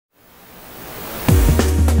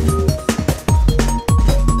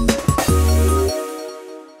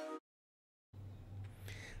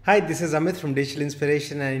Hi, this is Amit from Digital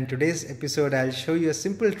Inspiration, and in today's episode I'll show you a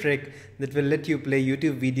simple trick that will let you play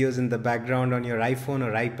YouTube videos in the background on your iPhone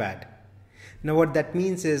or iPad. Now what that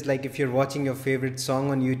means is, like, if you're watching your favorite song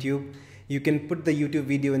on YouTube, you can put the YouTube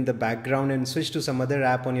video in the background and switch to some other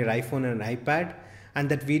app on your iPhone or iPad, and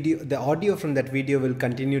the audio from that video will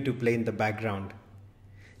continue to play in the background.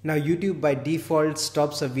 Now YouTube by default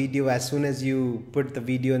stops a video as soon as you put the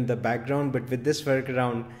video in the background, but with this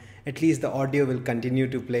workaround, at least the audio will continue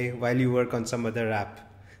to play while you work on some other app.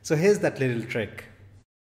 So here's that little trick.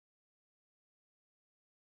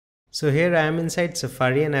 So here I am inside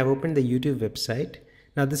Safari and I've opened the YouTube website.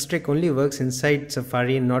 Now this trick only works inside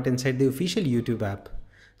Safari and not inside the official YouTube app.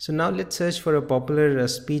 So now let's search for a popular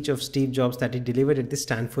speech of Steve Jobs that he delivered at the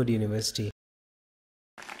Stanford University.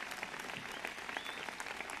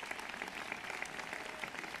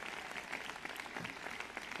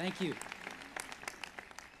 Thank you.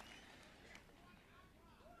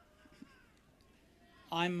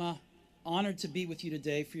 I'm honored to be with you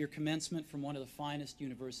today for your commencement from one of the finest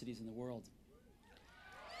universities in the world.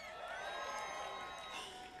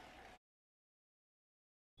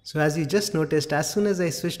 So as you just noticed, as soon as I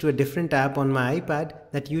switched to a different app on my iPad,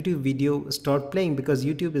 that YouTube video stopped playing because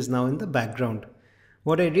YouTube is now in the background.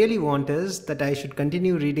 What I really want is that I should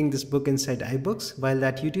continue reading this book inside iBooks while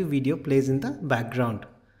that YouTube video plays in the background.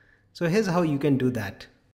 So here's how you can do that.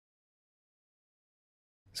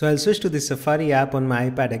 So I'll switch to the Safari app on my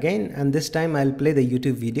iPad again, and this time I'll play the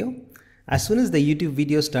YouTube video. As soon as the YouTube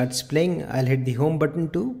video starts playing, I'll hit the home button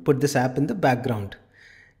to put this app in the background.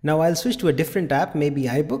 Now I'll switch to a different app, maybe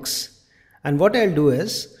iBooks, and what I'll do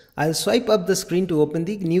is I'll swipe up the screen to open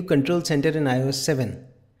the new control center in iOS 7.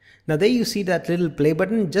 Now there you see that little play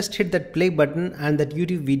button. Just hit that play button and that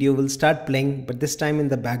YouTube video will start playing, but this time in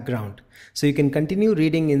the background. So you can continue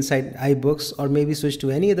reading inside iBooks or maybe switch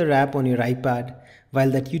to any other app on your iPad while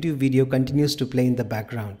that YouTube video continues to play in the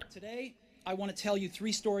background. Today, I want to tell you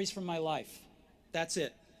 3 stories from my life. That's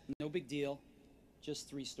it. No big deal. Just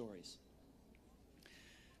 3 stories.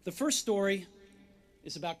 The first story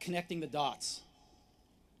is about connecting the dots.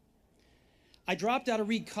 I dropped out of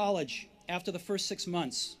Reed College after the first 6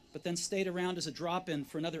 months, but then stayed around as a drop-in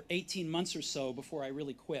for another 18 months or so before I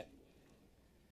really quit.